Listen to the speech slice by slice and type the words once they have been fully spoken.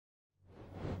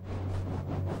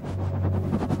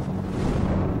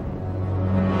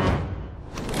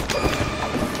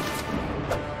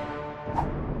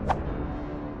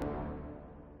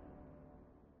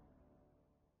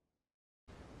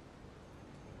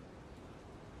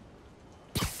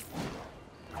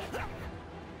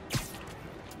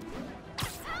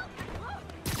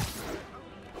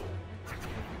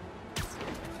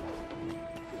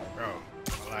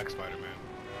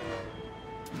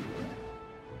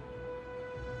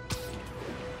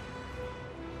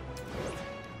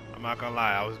I'm not gonna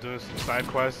lie, I was doing some side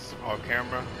quests off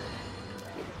camera.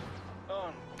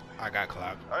 I got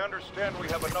clocked. I understand we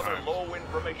have another low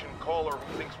information caller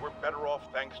who thinks we're better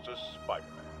off thanks to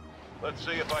Spider-Man. Let's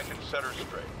see if I can set her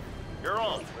straight. You're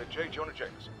on with J. Jonah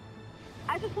Jameson.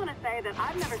 I just want to say that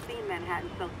I've never seen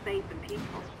Manhattan so safe and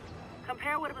peaceful.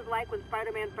 Compare what it was like when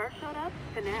Spider-Man first showed up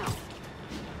to now.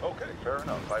 Okay, fair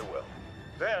enough, I will.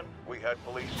 Then, we had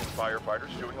police and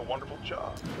firefighters doing a wonderful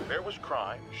job. There was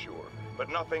crime, sure, but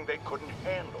nothing they couldn't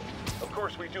handle. Of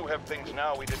course, we do have things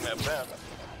now we didn't have then.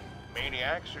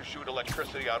 Maniacs who shoot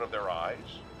electricity out of their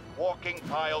eyes, walking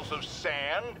piles of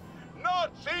sand,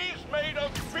 Nazis made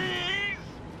of bees!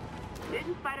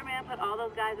 Didn't Spider-Man put all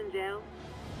those guys in jail?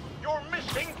 You're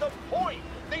missing the point!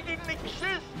 They didn't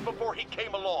exist before he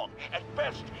came along. At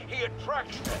best, he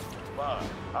attracts them. But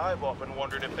I've often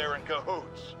wondered if they're in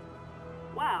cahoots.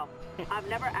 Wow, I've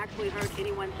never actually heard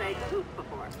anyone say cahoots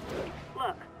before.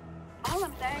 Look, all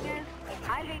I'm saying is,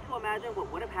 I'd hate to imagine what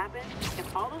would have happened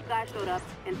if all those guys showed up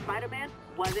and Spider-Man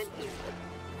wasn't here.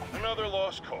 Another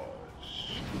lost cause.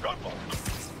 Good luck.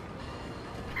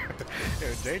 Yo,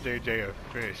 JJJ a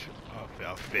fish. Oh,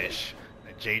 a fish.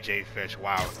 A JJ fish,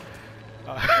 wow.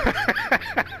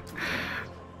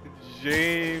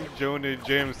 James Jonah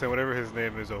Jameson, whatever his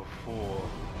name is, a fool.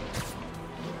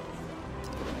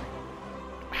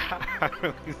 I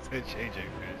really said JJ fish.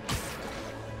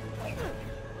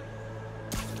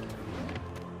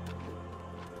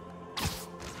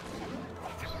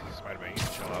 Spider-Man, you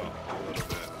can chill out a little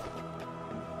bit.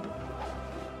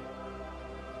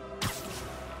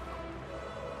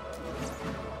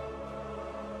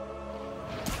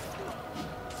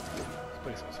 This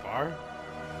place is far.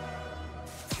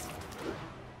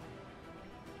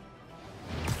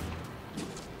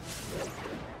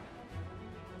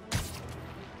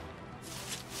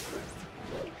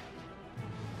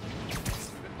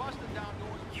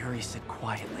 Yuri said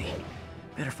quietly.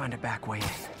 Better find a back way in.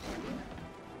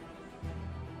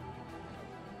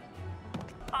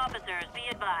 Officers, be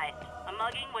advised. A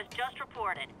mugging was just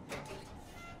reported.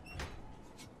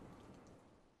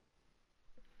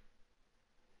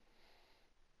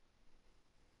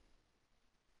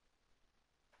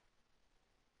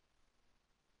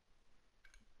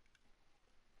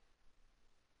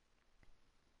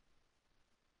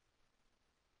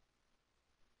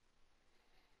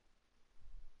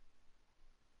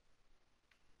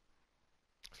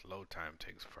 Load time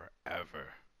takes forever.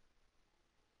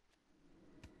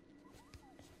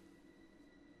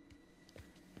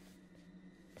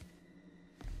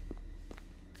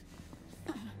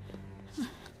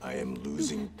 I am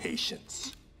losing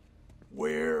patience.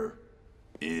 Where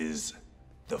is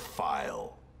the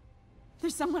file?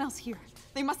 There's someone else here.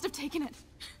 They must have taken it.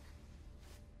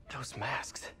 Those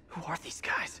masks. Who are these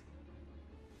guys?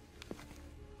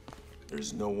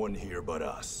 There's no one here but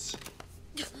us.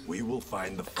 We will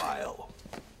find the file,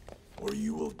 or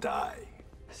you will die.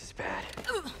 This is bad.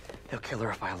 They'll kill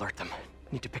her if I alert them.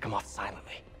 Need to pick them off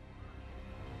silently.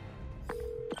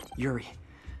 Yuri,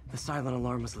 the silent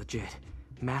alarm was legit.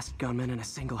 Masked gunmen and a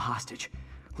single hostage.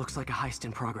 Looks like a heist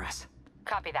in progress.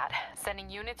 Copy that. Sending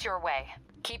units your way.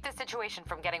 Keep the situation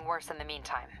from getting worse in the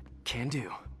meantime. Can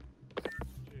do.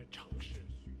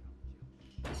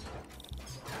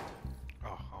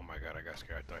 Oh my god, I got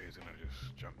scared. I thought he was gonna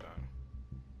just jump down.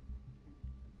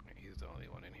 He's the only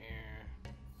one in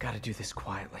here. Gotta do this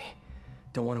quietly.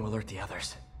 Don't want to alert the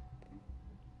others.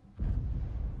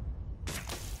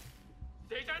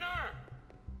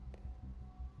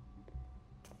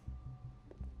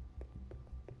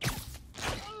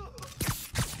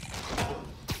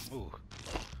 Ooh.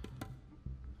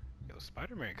 Yo,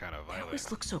 Spider-Man kind of They violent.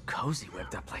 always look so cozy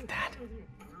whipped up like that.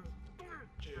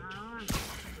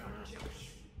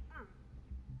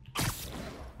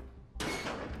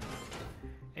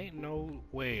 Ain't no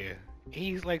way.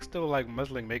 He's like still like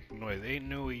muzzling, making noise. Ain't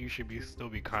no way you should be still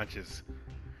be conscious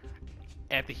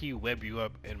after he web you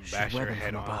up and bash your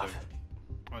head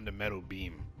on the metal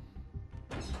beam.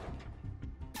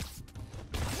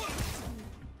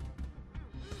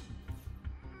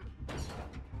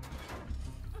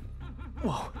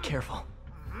 Whoa, careful.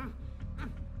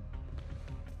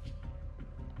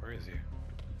 Where is he?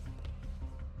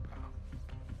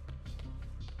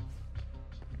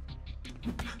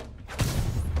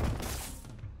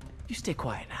 You stay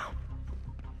quiet now.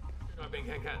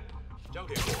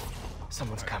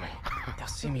 Someone's coming. They'll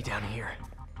see me down here.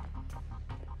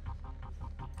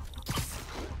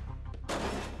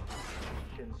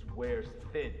 Wears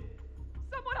thin.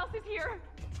 Someone else is here.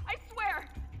 I swear.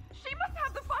 She must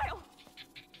have the file.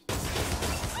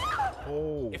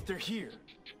 Oh. If they're here,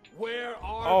 where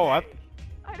are Oh, they?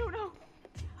 I don't know.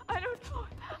 I don't know.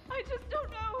 I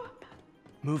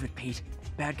Move it, Pete.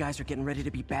 Bad guys are getting ready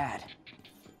to be bad.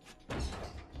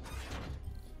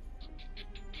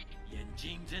 眼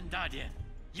睛睁大点，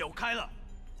有开了。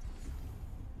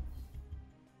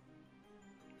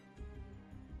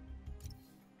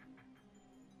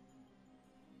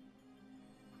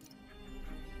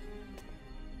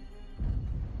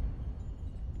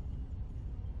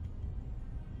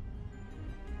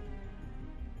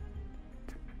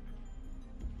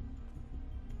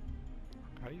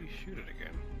 How do you shoot it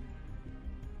again?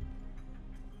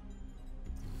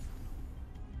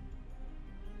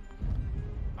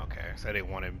 Okay, so they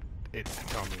wanted it to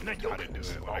tell me how to do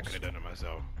it when I could have done it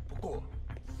myself.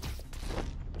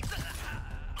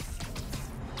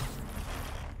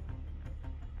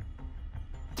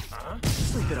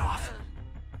 Sleep it off.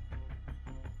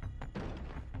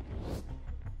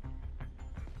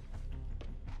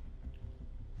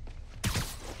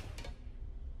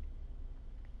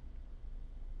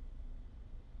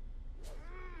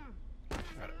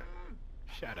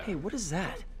 Shut up. Hey, what is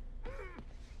that?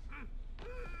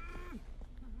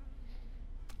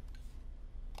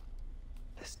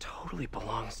 This totally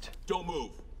belongs to... Don't move.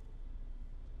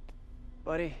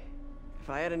 Buddy, if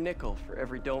I had a nickel for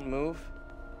every don't move...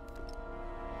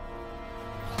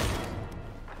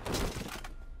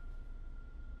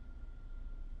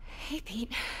 Hey,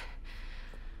 Pete.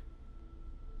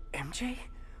 MJ?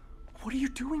 What are you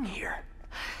doing here?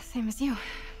 Same as you.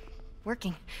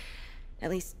 Working. At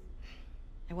least,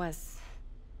 I was.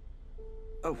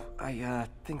 Oh, I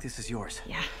think this is yours.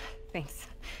 Yeah, thanks.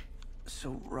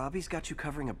 So, Robbie's got you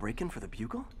covering a break-in for the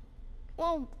Bugle?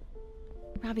 Well,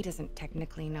 Robbie doesn't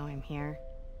technically know I'm here.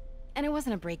 And it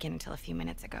wasn't a break-in until a few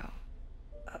minutes ago.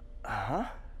 Uh-huh?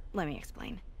 Let me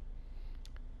explain.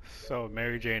 So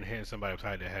Mary Jane hitting somebody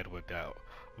upside the head with that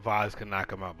vase could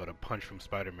knock him out, but a punch from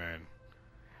Spider-Man.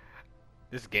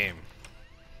 This game.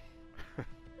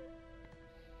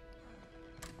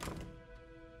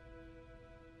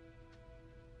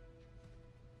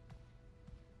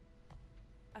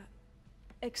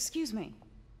 Excuse me.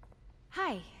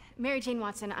 Hi, Mary Jane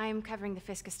Watson. I'm covering the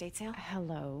Fisk estate sale.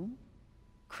 Hello.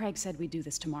 Craig said we'd do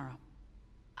this tomorrow.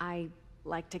 I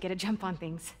like to get a jump on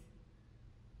things.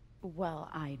 Well,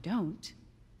 I don't.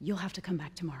 You'll have to come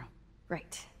back tomorrow.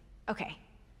 Right. Okay.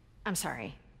 I'm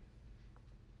sorry.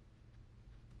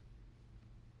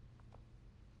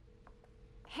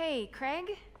 Hey, Craig?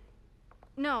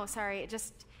 No, sorry, it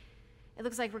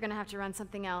looks like we're gonna have to run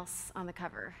something else on the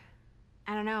cover.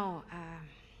 I don't know,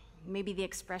 maybe the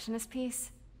expressionist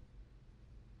piece?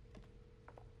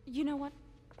 You know what?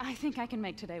 I think I can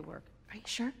make today work. Are you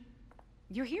sure?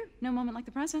 You're here. No moment like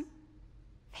the present.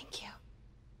 Thank you.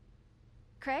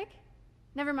 Craig?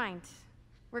 Never mind.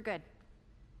 We're good.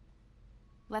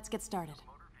 Let's get started.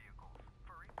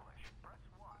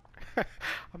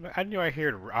 I knew I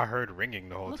heard ringing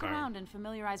the whole Look time. around and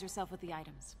familiarize yourself with the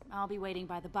items. I'll be waiting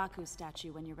by the Baku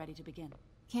statue when you're ready to begin.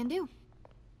 Can do.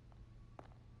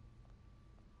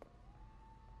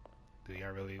 Do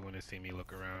y'all really want to see me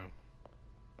look around?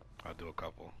 I'll do a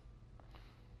couple.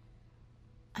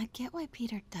 I get why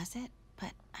Peter does it,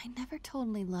 but I never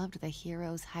totally loved the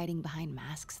heroes hiding behind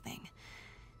masks thing.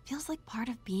 Feels like part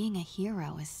of being a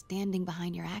hero is standing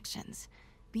behind your actions.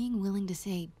 Being willing to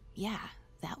say, yeah,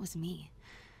 that was me.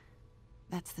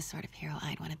 That's the sort of hero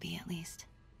I'd want to be, at least.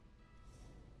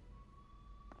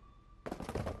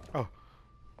 Oh.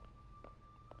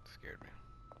 Scared me.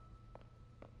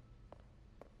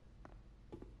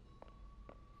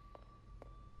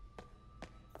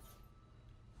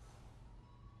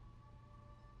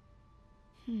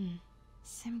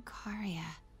 Simcaria.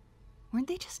 Weren't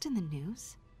they just in the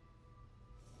news?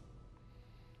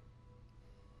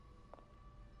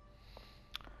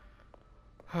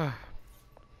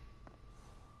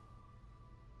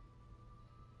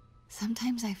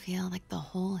 Sometimes I feel like the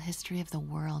whole history of the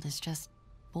world is just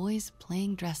boys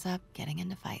playing dress up, getting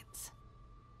into fights.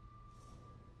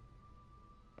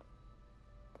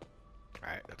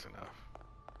 Alright, that's enough.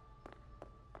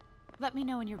 Let me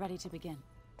know when you're ready to begin.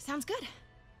 Sounds good.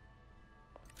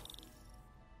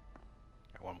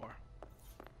 One more.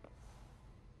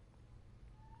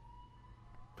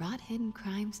 Brought hidden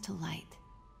crimes to light.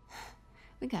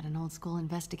 We got an old school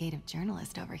investigative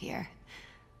journalist over here.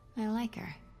 I like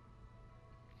her.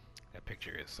 That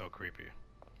picture is so creepy.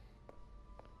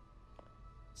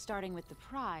 Starting with the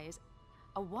prize,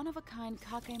 a one-of-a-kind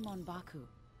Kakemon Baku.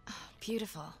 Oh,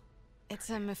 beautiful. It's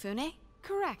a Mifune?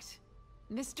 Correct.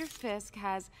 Mr. Fisk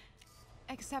has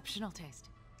exceptional taste.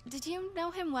 Did you know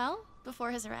him well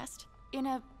before his arrest? In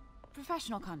a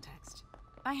professional context.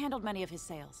 I handled many of his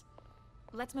sales.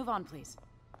 Let's move on, please.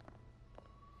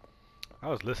 I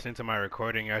was listening to my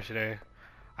recording yesterday.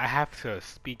 I have to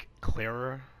speak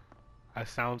clearer. I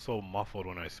sound so muffled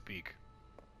when I speak.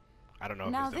 I don't know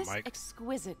Now if it's this the mic.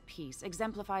 exquisite piece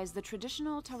exemplifies the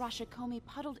traditional Tarashikomi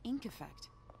puddled ink effect.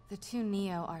 The two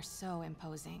Neo are so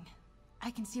imposing.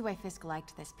 I can see why Fisk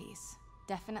liked this piece.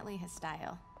 Definitely his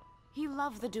style. He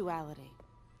loved the duality.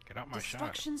 Get out my shot.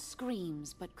 Destruction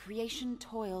screams, but creation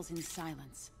toils in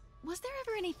silence. Was there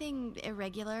ever anything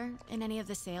irregular in any of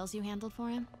the sales you handled for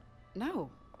him? No.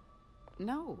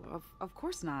 No, of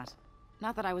course not.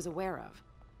 Not that I was aware of.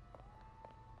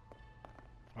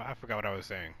 Well, I forgot what I was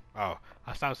saying. Oh,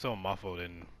 I sound so muffled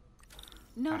and...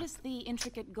 Notice the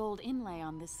intricate gold inlay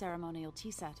on this ceremonial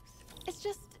tea set. It's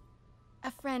just...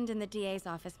 a friend in the DA's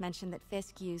office mentioned that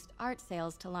Fisk used art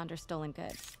sales to launder stolen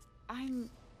goods. I'm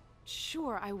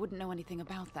sure I wouldn't know anything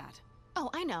about that. Oh,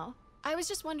 I know. I was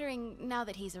just wondering, now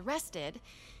that he's arrested,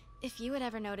 if you had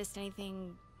ever noticed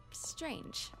anything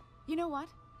strange. You know what?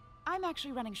 I'm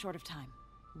actually running short of time.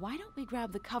 Why don't we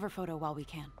grab the cover photo while we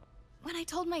can? When I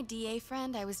told my DA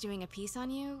friend I was doing a piece on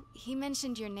you, he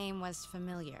mentioned your name was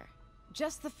familiar.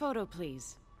 Just the photo,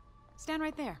 please. Stand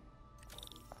right there.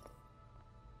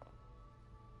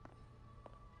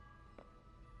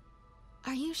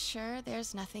 Are you sure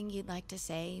there's nothing you'd like to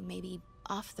say, maybe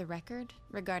off the record,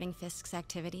 regarding Fisk's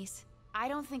activities? I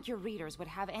don't think your readers would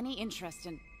have any interest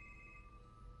in...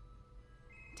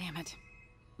 Damn it.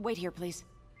 Wait here, please.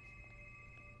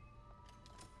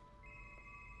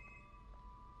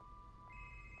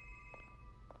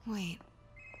 Wait,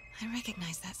 I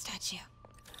recognize that statue.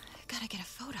 I gotta get a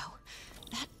photo.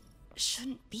 That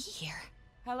shouldn't be here.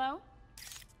 Hello?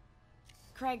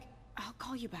 Craig, I'll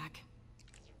call you back.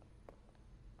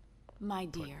 My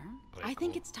dear, I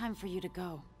think it's time for you to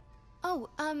go. Oh,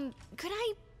 could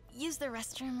I use the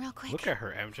restroom real quick? Look at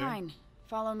her, MJ. Fine.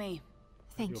 Follow me.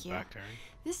 Thank you.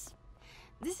 This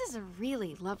is a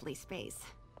really lovely space.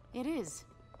 It is.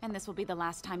 And this will be the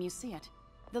last time you see it.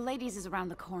 The ladies is around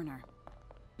the corner.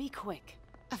 Be quick.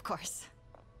 Of course.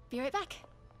 Be right back.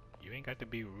 You ain't got to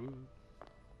be rude.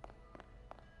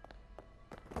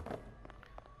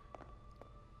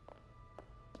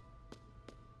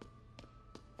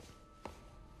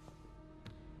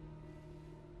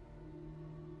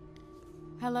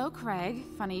 Hello, Craig.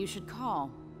 Funny you should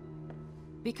call.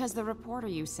 Because the reporter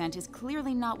you sent is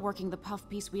clearly not working the puff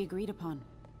piece we agreed upon.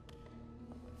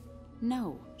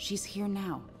 No, she's here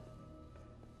now.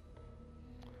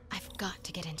 I've got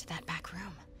to get into that back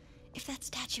room. If that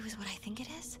statue is what I think it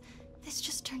is, this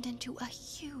just turned into a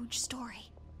huge story.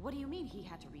 What do you mean he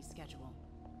had to reschedule?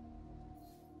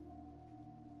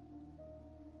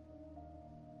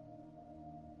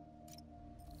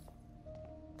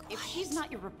 Quiet. If she's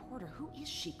not your reporter, who is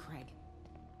she, Craig?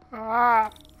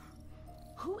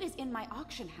 Who is in my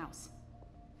auction house?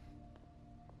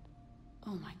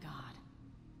 Oh my god.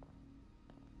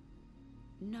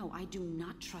 No, I do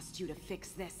not trust you to fix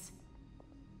this.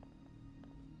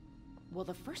 Well,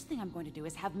 the first thing I'm going to do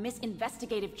is have Miss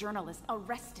Investigative Journalist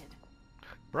arrested.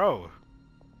 Bro.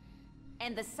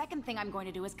 And the second thing I'm going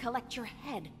to do is collect your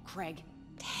head, Craig.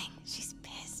 Dang, she's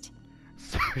pissed.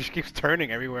 She keeps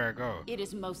turning everywhere I go. It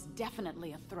is most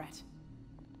definitely a threat.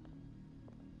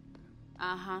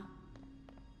 Uh-huh.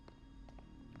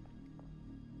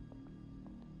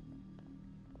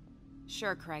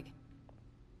 Sure, Craig.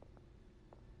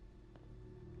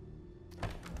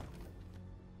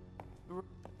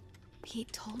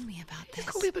 Pete told me about this.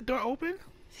 You can leave the door open?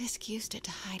 Fisk used it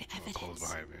to hide evidence. Close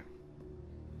behind me.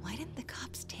 Why didn't the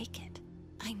cops take it?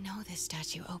 I know this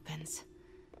statue opens.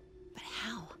 But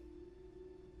how?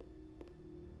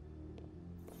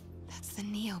 That's the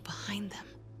Neo behind them.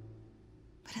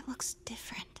 But it looks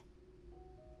different.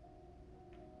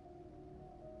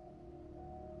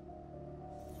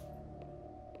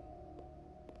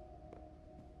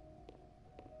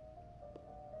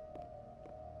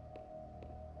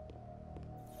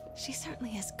 She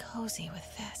certainly is cozy with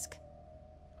Fisk.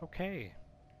 Okay.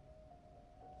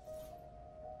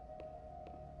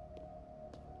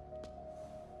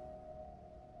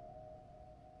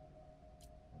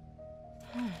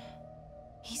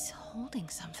 He's holding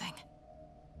something.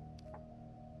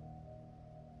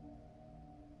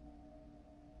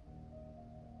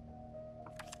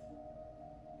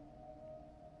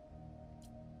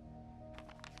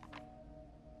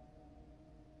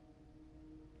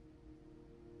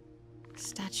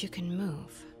 Statue can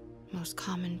move. Most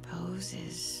common pose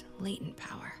is latent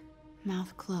power.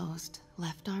 Mouth closed,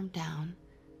 left arm down,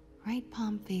 right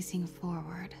palm facing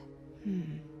forward.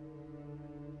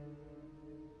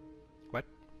 What?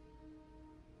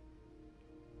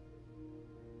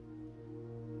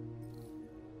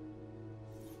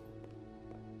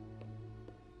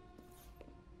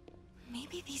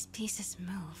 Maybe Maybe these pieces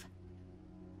move.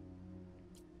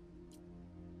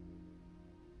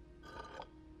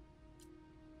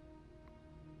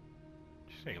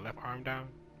 Did you say left arm down?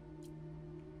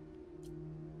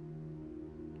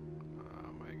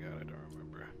 Oh my god, I don't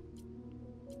remember.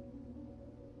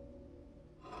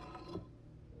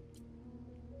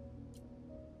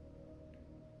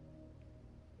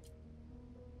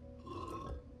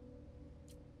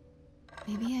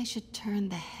 Maybe I should turn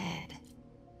the head.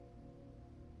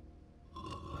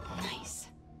 Nice.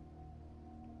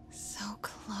 So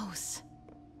close.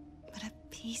 But a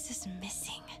piece is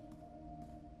missing.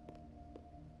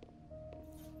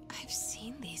 I've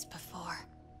seen these before.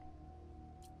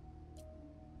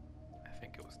 I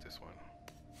think it was this one.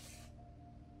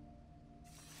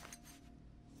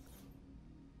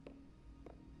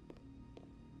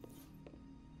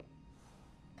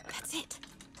 That's it.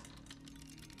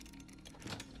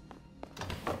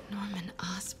 Norman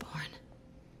Osborn.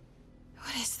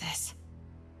 What is this?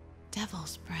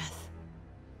 Devil's breath.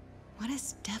 What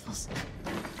is devil's...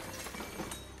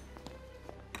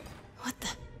 What the...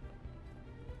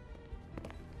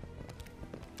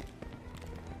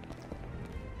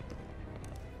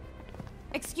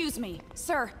 Excuse me,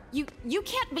 sir. You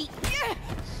can't be...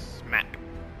 Smack.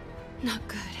 Not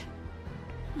good.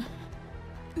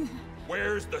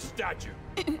 Where's the statue?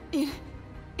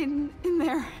 In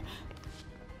there.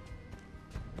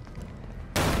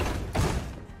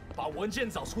 把文件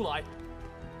找出来。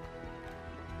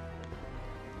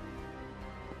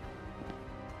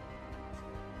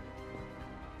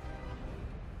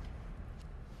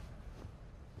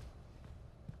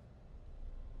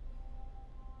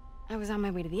 I was on my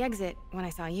way to the exit when I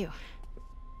saw you.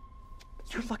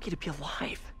 You're lucky to be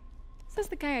alive. Says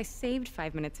the guy I saved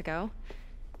 5 minutes ago.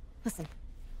 Listen,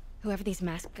 whoever these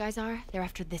masked guys are, they're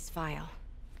after this file.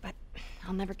 But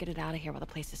I'll never get it out of here while the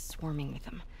place is swarming with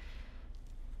them.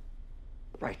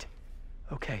 Right.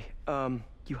 Okay,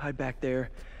 you hide back there.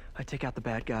 I take out the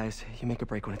bad guys. You make a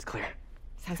break when it's clear.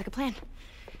 Sounds like a plan.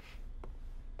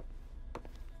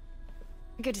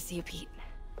 Good to see you, Pete.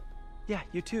 Yeah,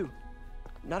 you too.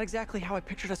 Not exactly how I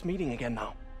pictured us meeting again,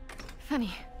 though.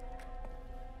 Funny.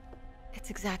 It's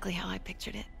exactly how I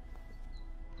pictured it.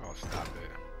 Oh, stop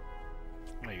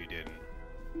it. No, you didn't.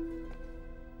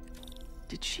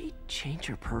 Did she change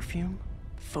her perfume?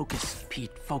 Focus,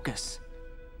 Pete, focus.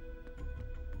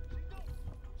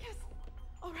 Yes.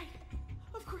 All right.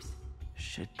 Of course.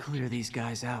 Should clear these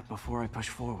guys out before I push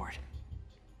forward.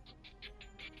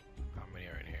 How many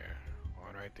are in here?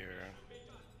 One right there.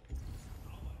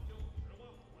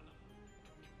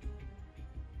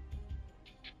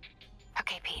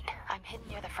 Okay, Pete. I'm hidden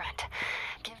near the front.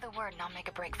 Give the word and I'll make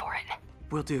a break for it.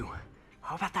 Will do.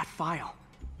 How about that file?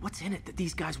 What's in it that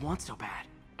these guys want so bad?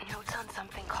 Notes on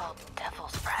something called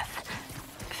Devil's Breath.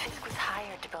 Fisk was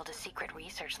hired to build a secret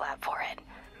research lab for it.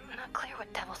 Not clear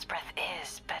what Devil's Breath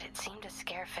is, but it seemed to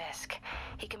scare Fisk.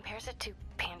 He compares it to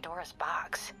Pandora's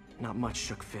box. Not much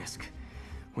shook Fisk.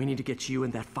 We need to get you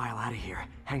and that file out of here.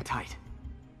 Hang tight.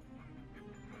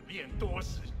 练多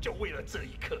时就为了这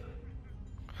一刻。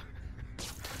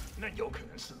那有可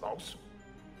能是老鼠，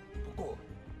不过。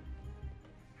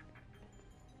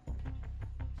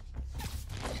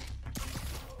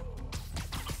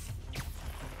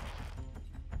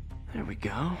 There we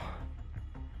go.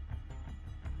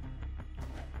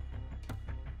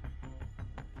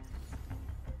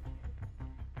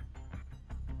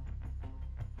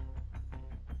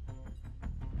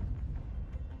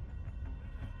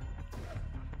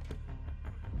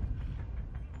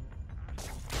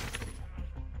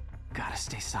 Gotta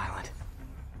stay silent.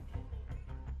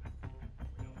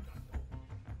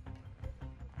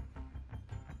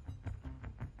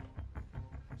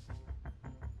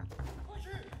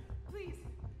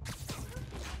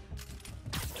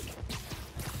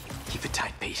 Keep it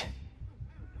tight, Pete.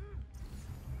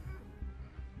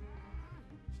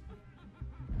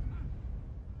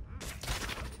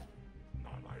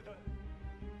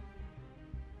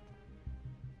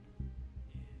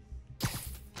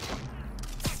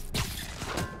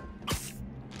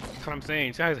 That's what I'm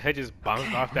saying. See how his head just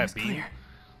bounced off that beam? Clear.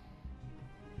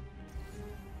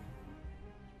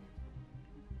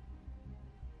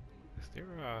 Is there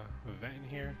a vent in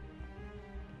here?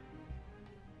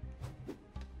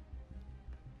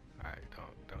 Alright,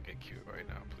 don't get cute right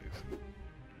now, please.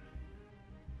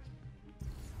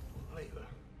 累了，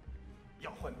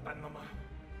要换班了吗？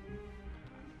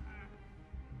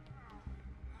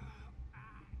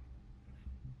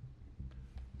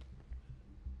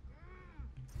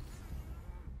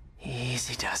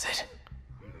 Easy does it.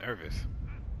 I'm nervous.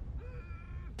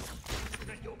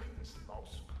 那有可能是老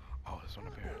鼠。 Oh, there's one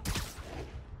up here.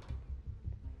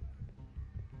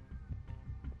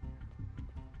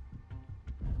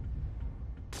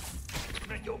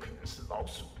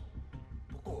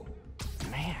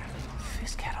 Man,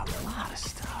 Fisk had a lot of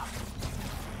stuff.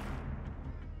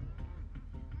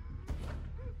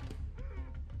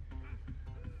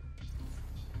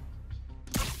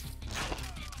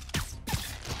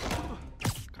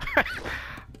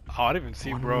 Oh, I didn't even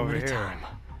see bro over here.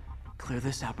 Clear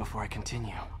this out before I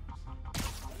continue.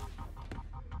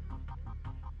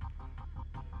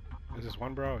 Is this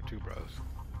one bro or two bros?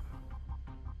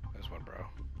 There's one bro.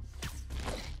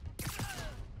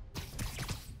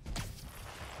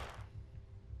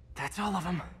 That's all of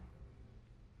them.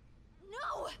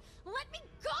 No! Let me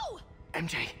go!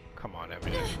 MJ. Come on,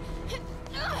 MJ.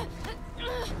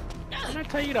 Didn't I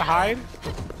tell you to hide?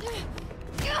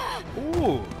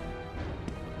 Ooh.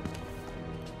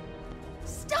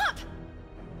 Stop!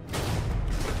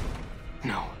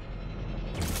 No.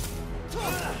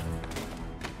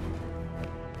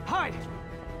 Hide!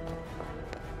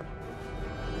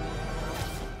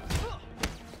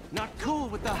 Not cool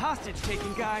with the hostage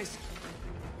taking, guys.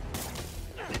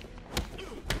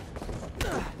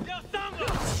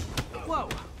 Whoa,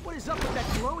 what is up with that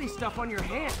glowy stuff on your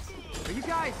hands? Are you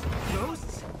guys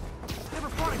ghosts? Never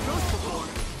fought a ghost before.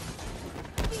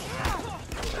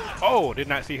 Oh, did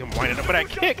not see him winding up with that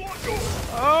kick.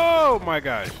 Oh my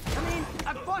gosh. I mean,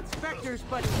 I've fought specters,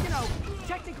 but, you know,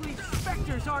 technically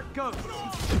specters aren't ghosts.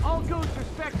 All ghosts are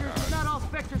specters, but not all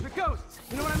specters are ghosts.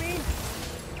 You know what I mean?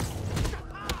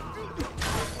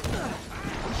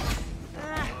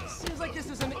 Seems like this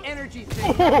is an energy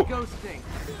thing, not a ghost thing.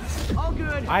 All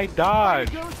good. I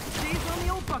dodged. Ghost stays on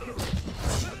the old bucket list.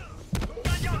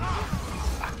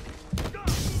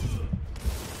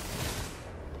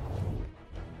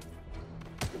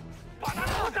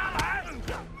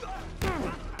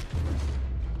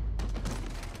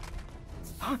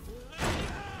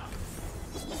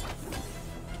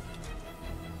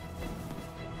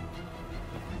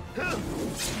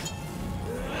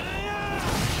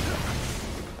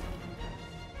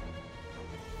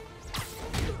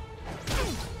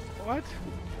 What?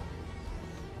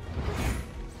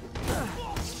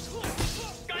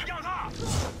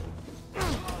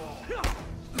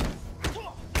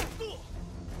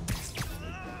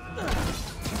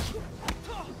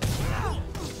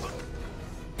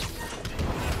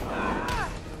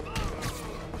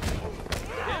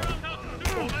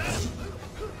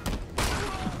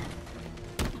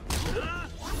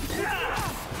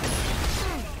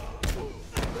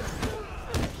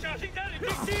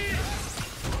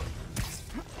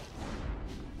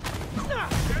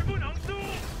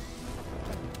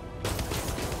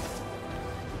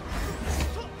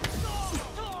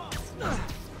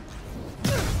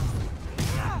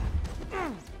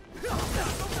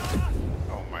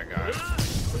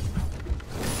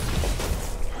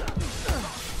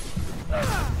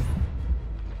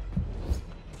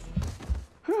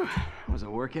 Was it a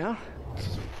workout?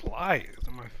 This fly is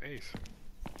in my face.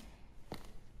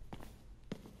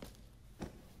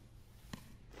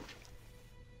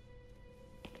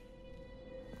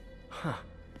 Huh.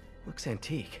 Looks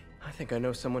antique. I think I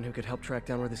know someone who could help track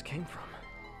down where this came from.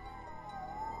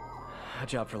 A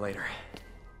job for later.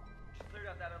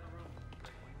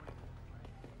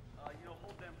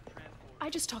 I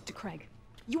just talked to Craig.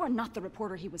 You are not the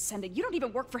reporter he was sending. You don't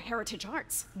even work for Heritage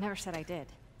Arts. Never said I did.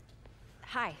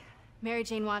 Hi, Mary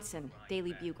Jane Watson,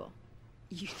 Daily Bugle.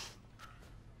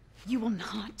 You will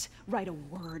not write a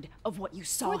word of what you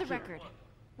saw For the here. record,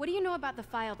 what do you know about the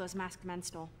file those masked men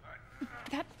stole?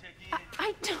 That...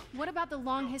 I don't... What about the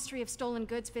long history of stolen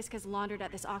goods Fisk has laundered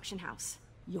at this auction house?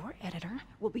 Your editor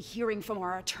will be hearing from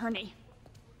our attorney.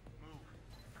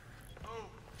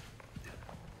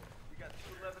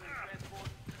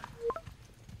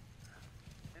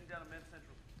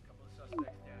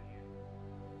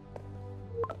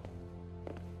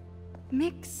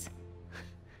 Mix?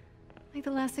 Like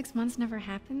the last 6 months never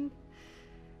happened?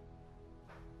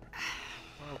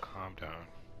 Oh, calm down.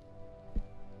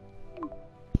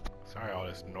 Sorry, all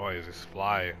this noise, this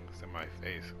fly is in my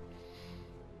face.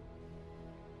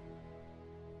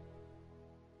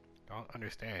 Don't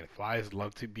understand. Flies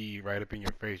love to be right up in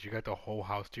your face. You got the whole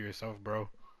house to yourself, bro.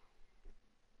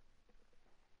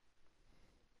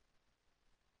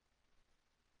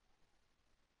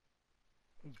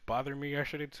 It was bothering me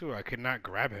yesterday too. I could not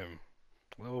grab him.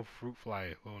 Little fruit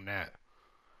fly, little gnat.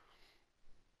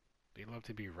 They love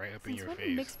to be right up in your face. Since when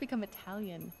did Mix become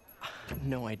Italian?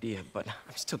 No idea, but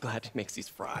I'm still glad he makes these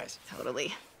fries.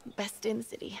 Totally. Best in the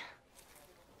city.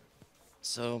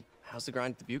 So, how's the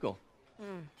grind at the Bugle?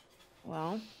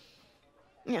 Well,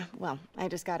 I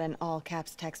just got an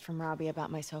all-caps text from Robbie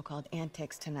about my so-called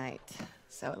antics tonight.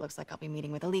 So it looks like I'll be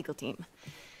meeting with a legal team.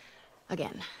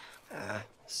 Again. As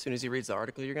soon as he reads the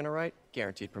article you're gonna write,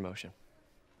 guaranteed promotion.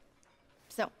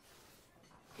 So,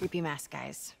 creepy mask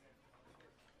guys.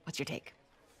 What's your take?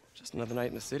 Just another night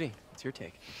in the city. What's your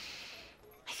take?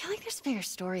 I feel like there's a bigger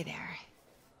story there.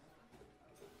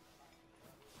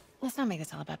 Let's not make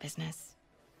this all about business.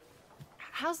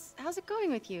 How's it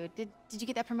going with you? Did you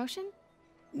get that promotion?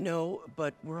 No,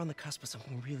 but we're on the cusp of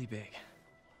something really big.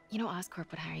 You know Oscorp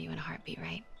would hire you in a heartbeat,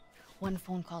 right? One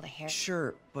phone call to Harry.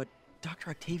 Sure, but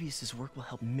Dr. Octavius's work will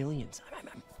help millions.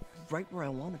 I'm right where I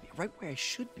want to be, right where I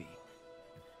should be.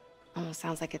 Almost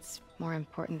sounds like it's more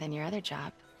important than your other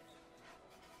job.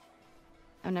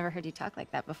 I've never heard you talk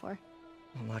like that before.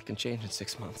 A lot can change in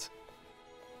 6 months.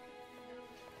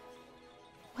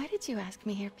 Why did you ask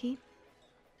me here, Pete?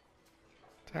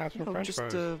 To have some French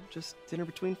fries. Just dinner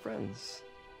between friends.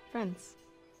 Friends.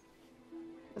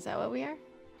 Is that what we are?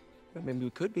 Well, maybe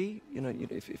we could be, you know,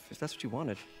 if that's what you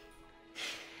wanted.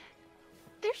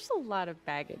 There's a lot of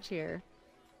baggage here.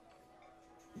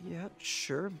 Yeah,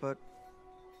 sure, but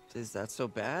is that so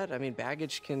bad? I mean,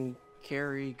 baggage can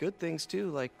carry good things too,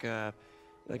 like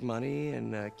money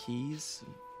and keys,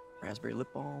 and raspberry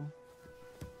lip balm.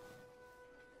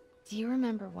 Do you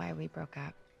remember why we broke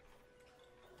up?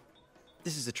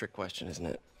 This is a trick question, isn't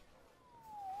it?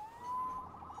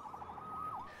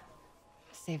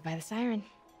 Saved by the siren.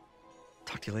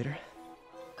 Talk to you later.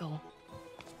 Go.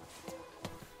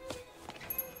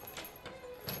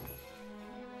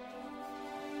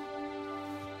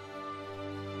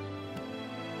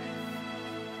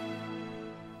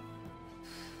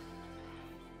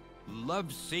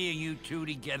 Love seeing you two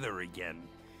together again.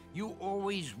 You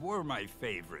always were my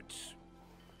favorites.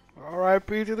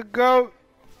 R.I.P. to the GOAT.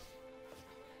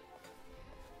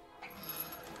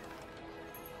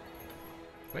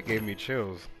 That gave me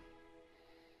chills.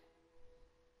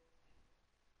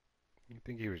 You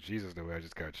think he was Jesus the way I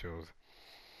just got chills.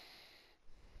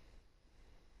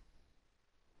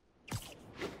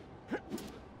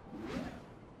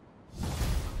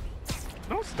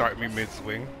 Don't start me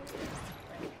mid-swing.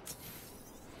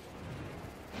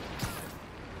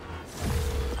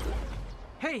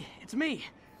 Hey, it's me.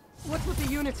 What's with the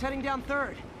units heading down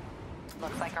 3rd?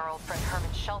 Looks like our old friend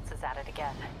Herman Schultz is at it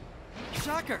again.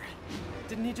 Shocker.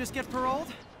 Didn't he just get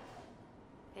paroled?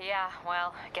 Yeah,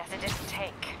 well, guess it didn't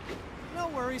take. No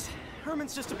worries.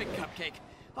 Herman's just a big cupcake.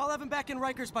 I'll have him back in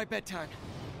Rikers by bedtime.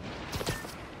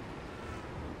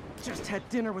 Just had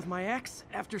dinner with my ex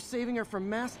after saving her from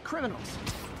masked criminals.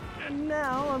 And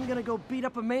now I'm gonna go beat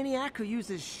up a maniac who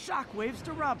uses shockwaves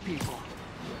to rob people.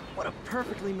 What a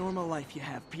perfectly normal life you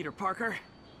have, Peter Parker.